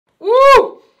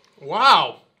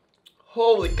Wow.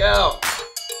 Holy cow.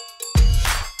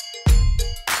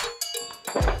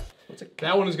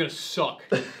 That one is gonna suck.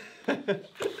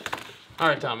 All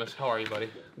right, Thomas, how are you, buddy?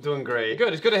 Doing great.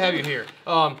 Good. It's good to have you here.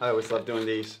 I always love doing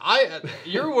these.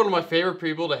 You're one of my favorite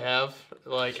people to have,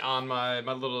 like, on my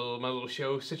little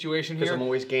show situation here. Because I'm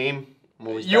always game. I'm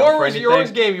always You're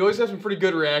always game. You always have some pretty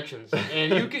good reactions,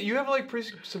 and you have like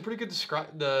some pretty good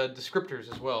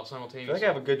descriptors as well simultaneously. I feel like I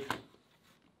have a good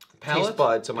palate? taste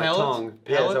buds on my tongue.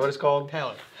 Yeah, is that what it's called?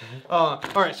 Palate. All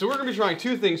right, so we're gonna be trying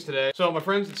two things today. So my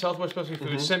friends at Southwest Specialty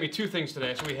Foods sent me two things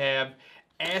today. So we have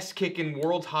ass-kicking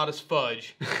world's hottest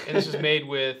fudge, and this is made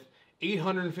with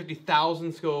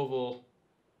 850,000 Scoville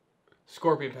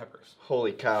scorpion peppers.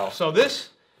 Holy cow. So this,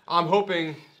 I'm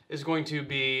hoping, is going to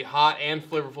be hot and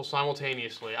flavorful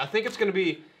simultaneously. I think it's going to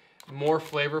be more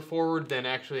flavor forward than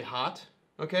actually hot.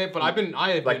 Okay, but I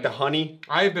have like the honey.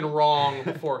 I have been wrong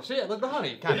before. So yeah, like the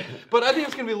honey, kind of. But I think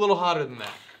it's going to be a little hotter than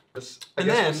that. I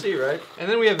guess we'll see, right? And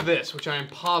then we have this, which I am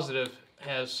positive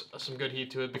has some good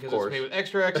heat to it because it's made with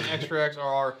extracts, and extracts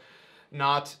are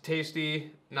not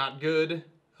tasty, not good.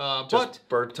 Just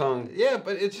bird tongue. Yeah,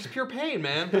 but it's just pure pain,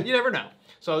 man. You never know.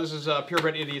 So this is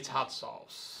Purebred Idiot's hot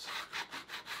sauce.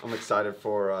 I'm excited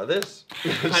for this.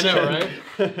 I know,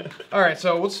 right? All right,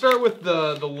 so let's start with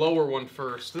the lower one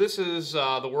first. This is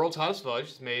the world's hottest fudge.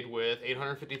 It's made with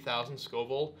 850,000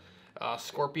 Scoville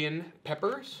scorpion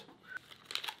peppers.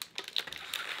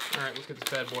 All right, let's get this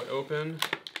bad boy open.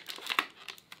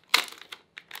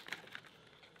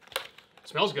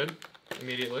 Smells good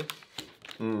immediately.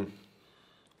 It's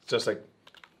just like,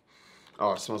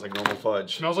 oh, it smells like normal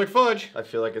fudge. Smells like fudge. I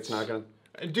feel like it's not gonna.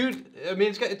 Dude, I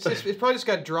mean, it's probably just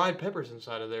got dried peppers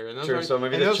inside of there. And True. So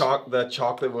maybe the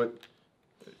chocolate would.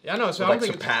 Yeah, no. So I don't don't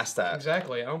think surpass that.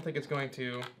 Exactly. I don't think it's going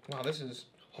to. Wow, this is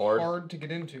hard to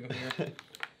get into here.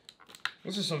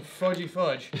 This is some fudgy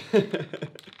fudge.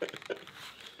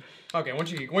 Okay, once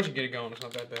you get it going, it's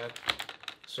not that bad.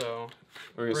 So.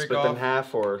 We're gonna split them in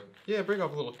half, or. Yeah, break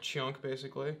off a little chunk,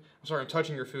 basically. I'm sorry, I'm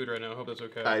touching your food right now. I hope that's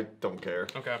okay. I don't care.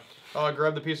 Okay.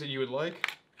 Grab the piece that you would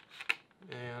like.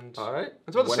 And all right.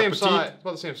 It's about the same size. It's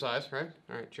about the same size, right?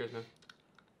 All right, cheers, man.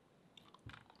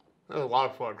 That's a lot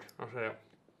of fudge, I'll say it.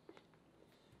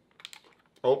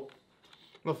 Oh.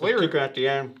 The flavor at the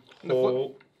end.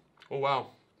 Oh wow.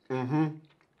 Mm-hmm.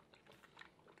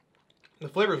 The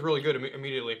flavor is really good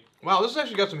immediately. Wow, this has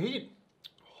actually got some heat.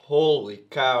 Holy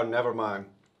cow, never mind.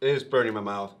 It is burning my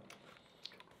mouth.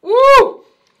 Woo!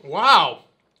 Wow.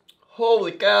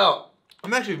 Holy cow.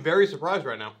 I'm actually very surprised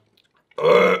right now.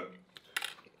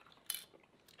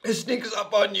 It sneaks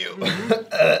up on you.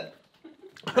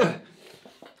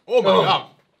 Oh my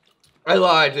god. I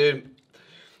lied, dude.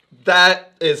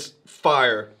 That is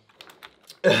fire.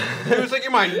 Dude, it's like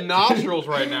in my nostrils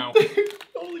right now.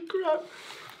 Holy crap.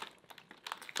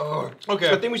 Oh,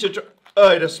 okay. I think we should try. Oh,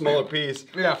 I had a smaller piece.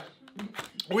 Yeah.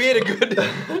 We ate a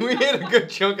good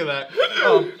chunk of that.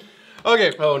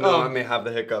 Okay. Oh no, I may have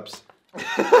the hiccups.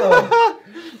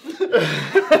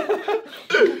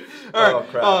 All right. Oh,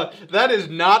 crap. That is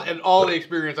not at all the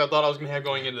experience I thought I was going to have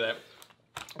going into that.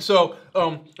 So,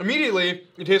 immediately,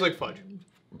 it tastes like fudge.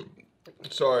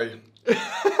 Sorry. You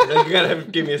gotta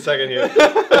give me a second here.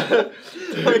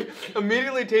 Like,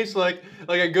 immediately tastes like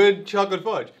a good chocolate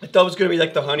fudge. I thought it was gonna be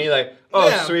like the honey, like, oh,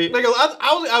 yeah, sweet. Like,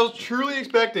 I was truly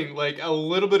expecting, like, a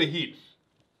little bit of heat.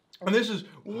 And this is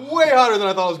way hotter than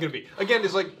I thought it was gonna be. Again,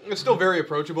 it's still very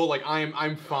approachable. Like,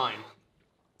 I'm fine.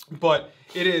 But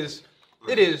it is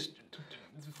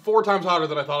 4 times hotter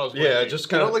than I thought it was going to be. Yeah, just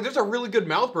kind of. Like, there's a really good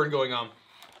mouth burn going on.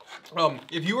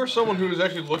 If you are someone who is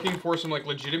actually looking for some, like,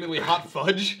 legitimately hot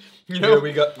fudge, you know, here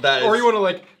we go. Or you want to,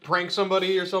 like, prank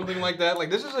somebody or something like that, like,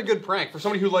 this is a good prank for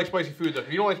somebody who likes spicy food, though. If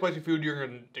you don't like spicy food, you're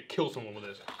going to kill someone with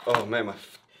this. Oh, man,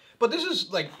 But this is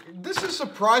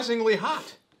surprisingly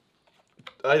hot.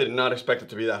 I did not expect it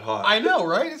to be that hot. I know,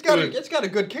 right? It's got a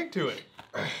good kick to it.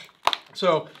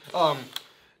 So,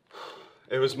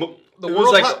 it was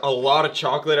like a lot of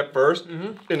chocolate at first,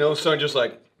 and all of a sudden just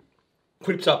like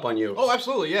creeps up on you. Oh,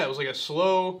 absolutely, yeah. It was like a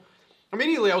slow.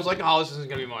 Immediately, I was like, "Oh, this isn't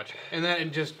gonna be much," and then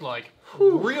it just like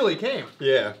really came.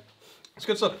 Yeah, it's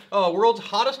good stuff. World's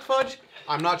hottest fudge?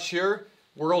 I'm not sure.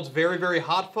 World's very, very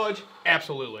hot fudge?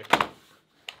 Absolutely.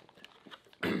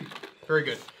 Very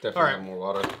good. Definitely all right. have more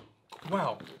water.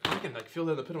 Wow, I can like feel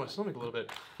that in the pit of my stomach a little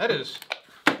bit. That is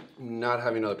not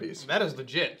having another piece. That is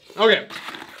legit. Okay.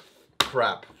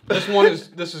 Crap. This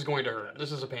is going to hurt.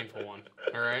 This is a painful one.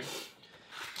 All right.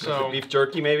 So beef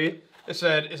jerky maybe. It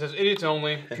says idiots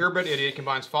only. Purebred Idiot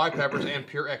combines 5 peppers and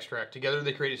pure extract. Together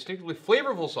they create a distinctively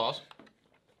flavorful sauce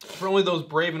for only those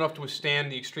brave enough to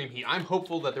withstand the extreme heat. I'm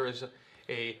hopeful that there is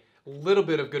a little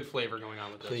bit of good flavor going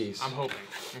on with this. Please. I'm hoping.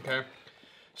 Okay.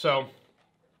 So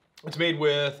it's made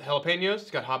with jalapenos.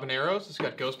 It's got habaneros. It's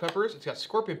got ghost peppers. It's got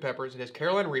scorpion peppers. It has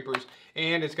Carolina Reapers,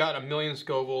 and it's got 1,000,000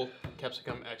 Scoville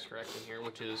capsicum extract in here,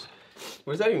 which is.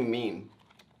 What does that even mean?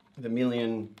 The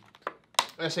million.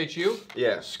 SHU?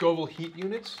 Yeah. Scoville heat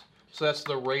units. So that's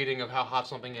the rating of how hot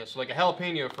something is. So like a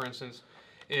jalapeno, for instance,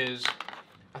 is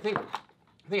I think a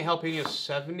jalapeno is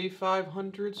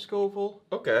 7,500 Scoville.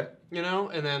 Okay. You know,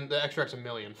 and then the extract's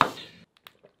 1,000,000.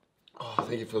 Oh,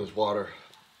 thank you for this water.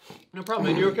 No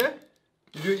problem, man. You okay?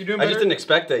 You doing better? I just didn't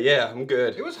expect that. Yeah, I'm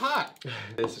good. It was hot.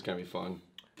 This is gonna be fun.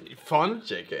 Fun?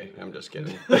 JK, I'm just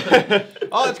kidding.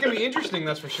 Oh, it's gonna be interesting,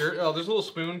 that's for sure. Oh, there's a little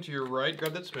spoon to your right.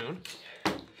 Grab that spoon.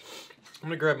 I'm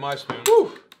gonna grab my spoon.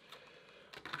 Woo.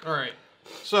 All right.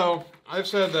 So I've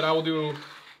said that I will do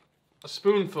a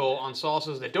spoonful on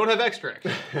sauces that don't have extract.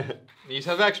 These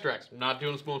have extracts. I'm not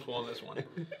doing a spoonful on this one.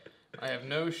 I have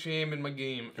no shame in my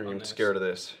game. I'm scared of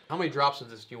this. How many drops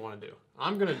of this do you want to do?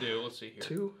 I'm gonna do. Let's see here.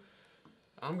 2.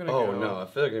 I'm gonna Oh go. no, I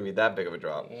feel like it's gonna be that big of a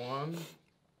drop. 1,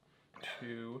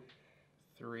 2,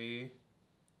 3,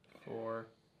 4,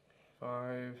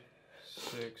 5,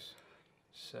 6,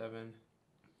 7,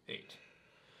 8.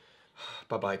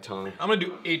 Bye-bye, tongue. I'm gonna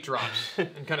do 8 drops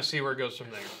and kind of see where it goes from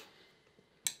there.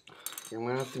 I'm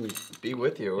gonna have to be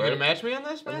with you, right? You gonna match me on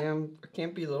this, man? I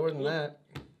can't be lower than that.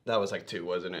 That was like 2,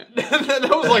 wasn't it? That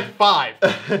was like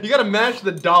 5. You gotta match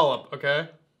the dollop, okay?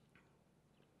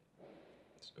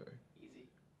 Sorry. Easy.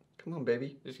 Come on,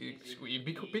 baby. Just,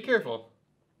 be careful.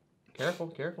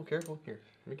 Careful. Here,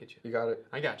 let me get you. You got it.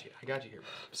 I got you here.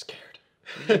 I'm scared.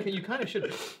 You kind of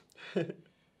should be.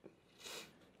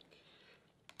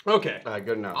 Okay.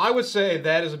 Good enough. I would say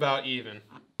that is about even.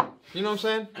 You know what I'm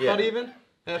saying? Yeah. About even?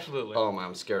 Absolutely. Oh man,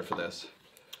 I'm scared for this.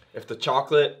 If the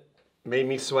chocolate made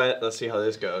me sweat, let's see how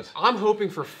this goes. I'm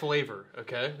hoping for flavor,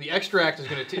 okay? The extract is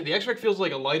gonna. The extract feels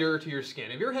like a lighter to your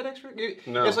skin. Have you ever had extract?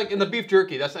 No. It's like in the beef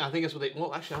jerky. I think that's what they.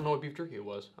 Well, actually, I don't know what beef jerky it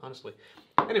was, honestly.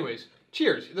 Anyways,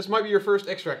 cheers. This might be your first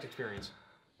extract experience.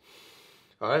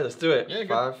 All right, let's do it. Yeah,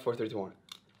 5, 4, 3, 2, 1.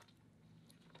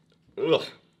 Ugh.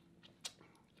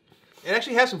 It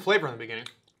actually has some flavor in the beginning.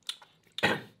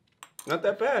 Not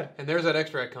that bad. And there's that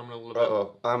extract coming a little bit.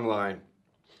 Uh-oh, I'm lying.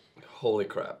 Holy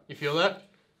crap. You feel that?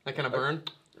 That kind of burn?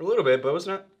 A little bit, but it was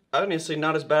not, honestly,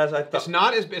 not as bad as I thought.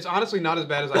 It's honestly not as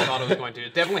bad as I thought it was going to.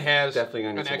 It definitely has Definitely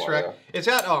an extract. Water, yeah. It's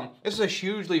got, this is a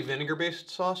hugely vinegar-based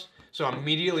sauce, so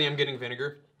immediately I'm getting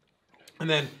vinegar. And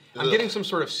then I'm getting some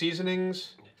sort of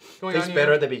seasonings going on Tastes here.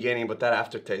 better at the beginning, but that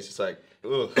aftertaste is like,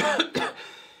 ugh.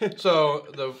 So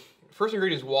the first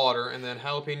ingredient is water, and then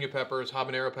jalapeno peppers,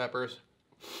 habanero peppers,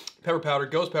 pepper powder,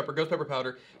 ghost pepper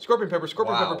powder, scorpion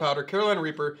pepper powder, Carolina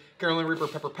Reaper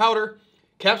pepper powder,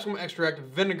 capsicum extract,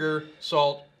 vinegar,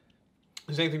 salt,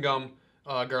 xanthan gum,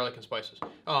 garlic, and spices.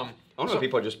 I don't know if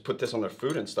people just put this on their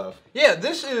food and stuff. Yeah,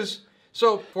 this is,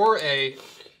 so for a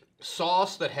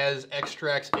sauce that has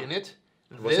extracts in it,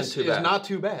 this is not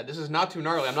too bad. This is not too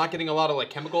gnarly. I'm not getting a lot of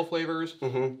like chemical flavors.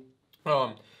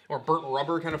 Or burnt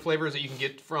rubber kind of flavors that you can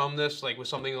get from this, like with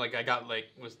something like I got like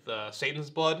with Satan's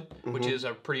blood, which is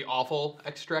a pretty awful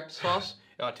extract sauce.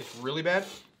 It tastes really bad.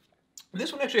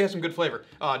 This one actually has some good flavor.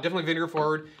 Definitely vinegar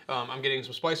forward. I'm getting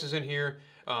some spices in here.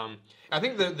 I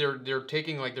think that they're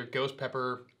taking like their ghost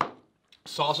pepper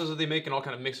sauces that they make and all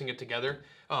kind of mixing it together.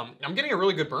 I'm getting a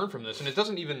really good burn from this, and it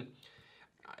doesn't even.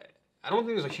 I don't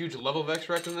think there's a huge level of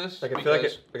extract in this. Like I feel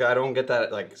like I don't get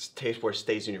that like taste where it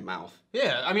stays in your mouth.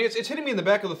 Yeah, I mean it's hitting me in the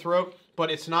back of the throat, but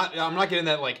it's not. I'm not getting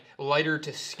that like lighter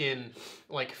to skin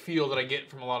like feel that I get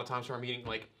from a lot of times when I'm eating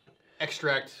like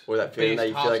extract. Or that feeling that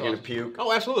you feel like you're gonna puke.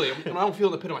 Oh, absolutely. And I don't feel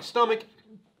in the pit of my stomach.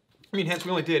 I mean, hence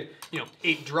we only did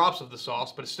 8 drops of the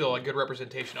sauce, but it's still a good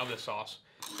representation of this sauce.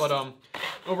 But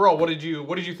overall, what did you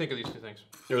think of these two things?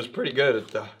 It was pretty good.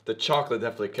 The chocolate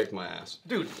definitely kicked my ass.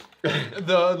 Dude,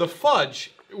 the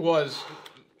fudge was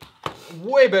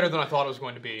way better than I thought it was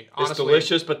going to be. Honestly. It's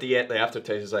delicious, but the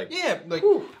aftertaste is like... Yeah, like,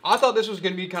 whew. I thought this was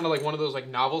going to be kind of like one of those like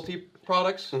novelty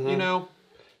products, you know?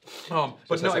 But no, it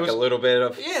was like a little bit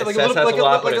of... Yeah, like it a little has bit. a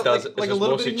lot, but it does. Like it's a just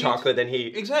little mostly bit of chocolate and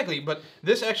heat. Exactly, but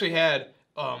this actually had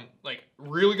like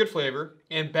really good flavor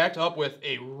and backed up with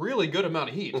a really good amount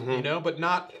of heat, you know, but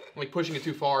not like pushing it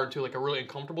too far into like a really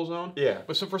uncomfortable zone. Yeah.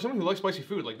 But so for someone who likes spicy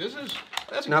food, like this is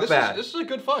not bad. This is a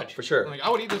good fudge For sure. Like I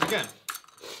would eat this again.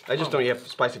 I just don't eat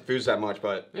spicy foods that much,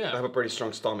 but Yeah. I have a pretty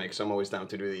strong stomach, so I'm always down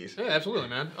to do these. Yeah, absolutely,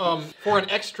 man. For an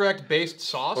extract-based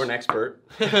sauce. Or an expert.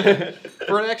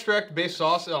 For an extract-based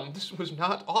sauce, this was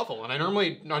not awful. And I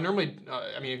normally, I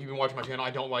mean, if you've been watching my channel,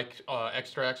 I don't like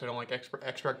extracts. I don't like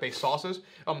extract-based sauces.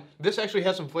 This actually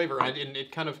has some flavor, and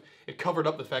it kind of covered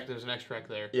up the fact that there's an extract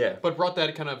there. Yeah. But brought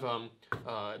that kind of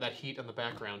that heat in the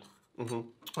background.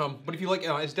 But if you like,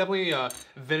 it's definitely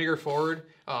vinegar forward.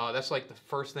 That's like the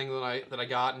first thing that I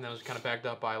got, and that was kind of backed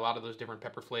up by a lot of those different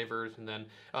pepper flavors, and then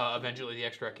eventually the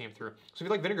extract came through. So if you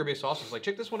like vinegar-based sauces, like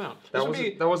check this one out. That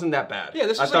wasn't that bad. Yeah,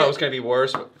 I thought it was gonna be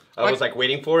worse. But I was like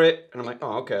waiting for it, and I'm like,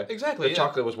 oh, okay. Exactly. The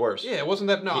chocolate was worse. Yeah, it wasn't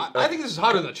that. No, I think this is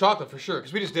hotter than the chocolate for sure,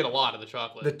 because we just did a lot of the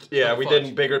chocolate. We did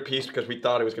a bigger piece because we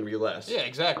thought it was gonna be less. Yeah,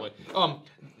 exactly.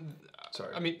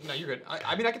 Sorry. I mean, no, you're good.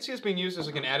 I mean, I could see this being used as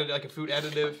like an additive, like a food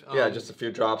additive. Yeah, just a few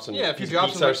drops and a few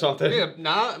drops pizza or something.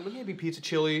 Yeah, maybe pizza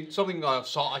chili, something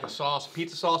salt like a sauce,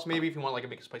 pizza sauce maybe if you want like to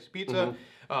make a spicy pizza.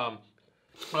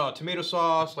 Tomato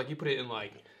sauce, like you put it in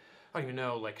like I don't even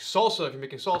know, like salsa if you're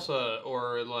making salsa,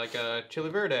 or like chili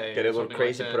verde. Get it a little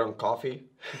crazy, put it on coffee.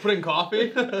 Put it in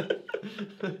coffee.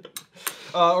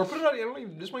 Or put it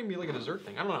on. This might be like a dessert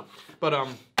thing. I don't know, but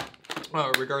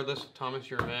regardless, Thomas,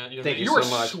 you're a man. Thank you so so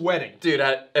much. Sweating, dude.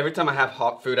 Every time I have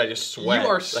hot food, I just sweat. You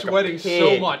are like sweating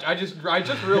so much. I just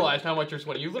realized how much you're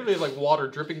sweating. You literally have like water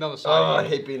dripping down the side. Oh, I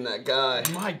hate being that guy.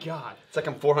 My God, it's like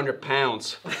I'm 400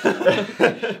 pounds.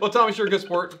 Well, Thomas, you're a good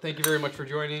sport. Thank you very much for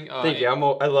joining. Thank you.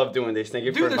 I love doing these. Thank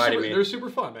you for inviting me. They're super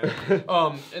fun, man.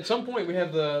 At some point, we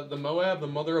have the Moab, the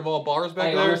mother of all bars,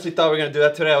 back there. I honestly thought we were gonna do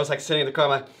that today. I was like sitting in the car,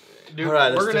 I'm like, dude, all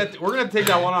right, we're gonna take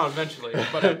that one out eventually,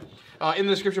 but. In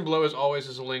the description below, as always,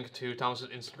 is a link to Thomas's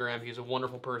Instagram. He's a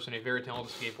wonderful person, a very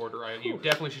talented skateboarder. You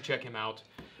definitely should check him out.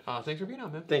 Thanks for being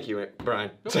on, man. Thank you,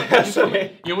 Brian.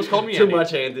 You almost called me Too Andy.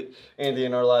 much Andy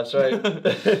in our lives, right?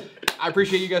 I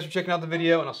appreciate you guys for checking out the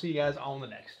video, and I'll see you guys on the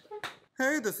next.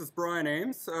 Hey, this is Brian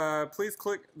Ames. Please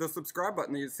click the subscribe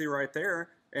button that you see right there,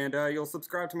 and you'll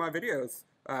subscribe to my videos.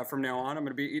 From now on, I'm going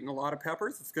to be eating a lot of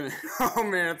peppers. It's going to, oh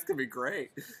man, it's going to be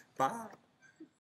great. Bye.